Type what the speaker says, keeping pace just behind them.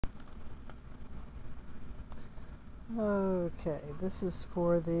Okay, this is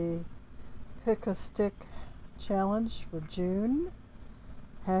for the Pick a Stick challenge for June.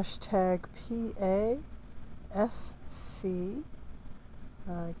 Hashtag PASC.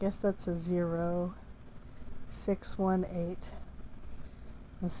 I guess that's a 0618.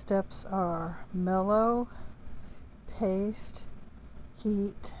 The steps are mellow, paste,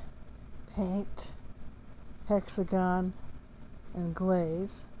 heat, paint, hexagon, and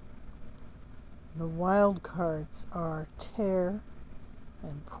glaze. The wild cards are tear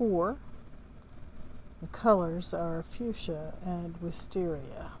and pour. The colors are fuchsia and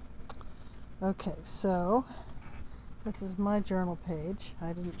wisteria. Okay, so this is my journal page.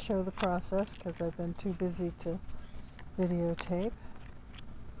 I didn't show the process because I've been too busy to videotape.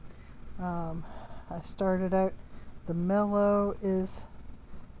 I started out, the mellow is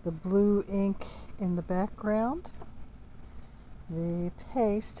the blue ink in the background. The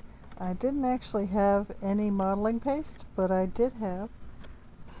paste, I didn't actually have any modeling paste, but I did have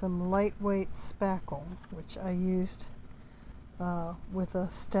some lightweight spackle, which I used with a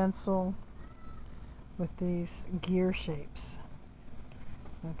stencil with these gear shapes.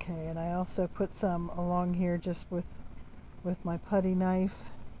 Okay, and I also put some along here just with my putty knife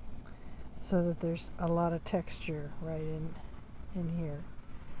so that there's a lot of texture right in here.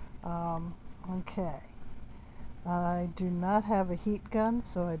 Okay. I do not have a heat gun,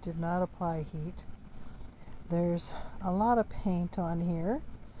 so I did not apply heat. There's a lot of paint on here.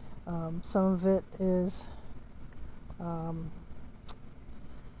 Some of it is,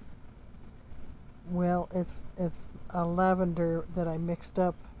 well, it's a lavender that I mixed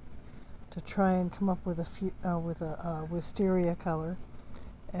up to try and come up with a wisteria color.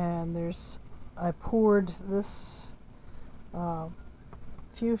 And I poured this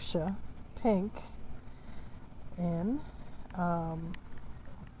fuchsia pink in.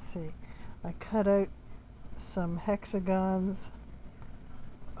 Let's see, I cut out some hexagons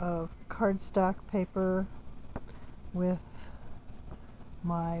of cardstock paper with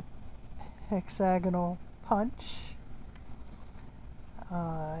my hexagonal punch.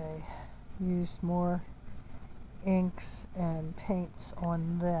 I used more inks and paints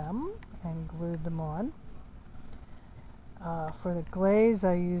on them and glued them on. For the glaze,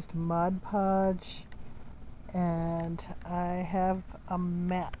 I used Mod Podge, and I have a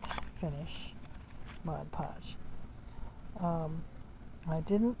matte finish Mod Podge. I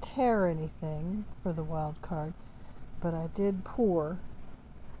didn't tear anything for the wild card, but I did pour.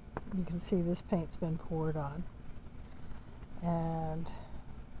 You can see this paint's been poured on, and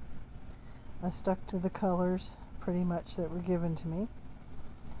I stuck to the colors pretty much that were given to me,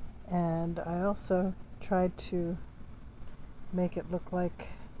 and I also tried to make it look like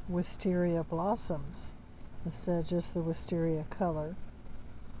wisteria blossoms instead of just the wisteria color.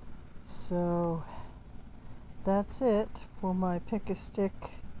 So that's it for my Pick a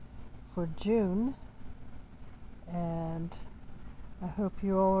Stick for June, and I hope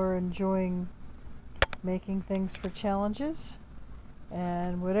you all are enjoying making things for challenges,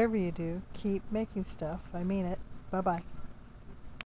 and whatever you do, keep making stuff. I mean it. Bye-bye.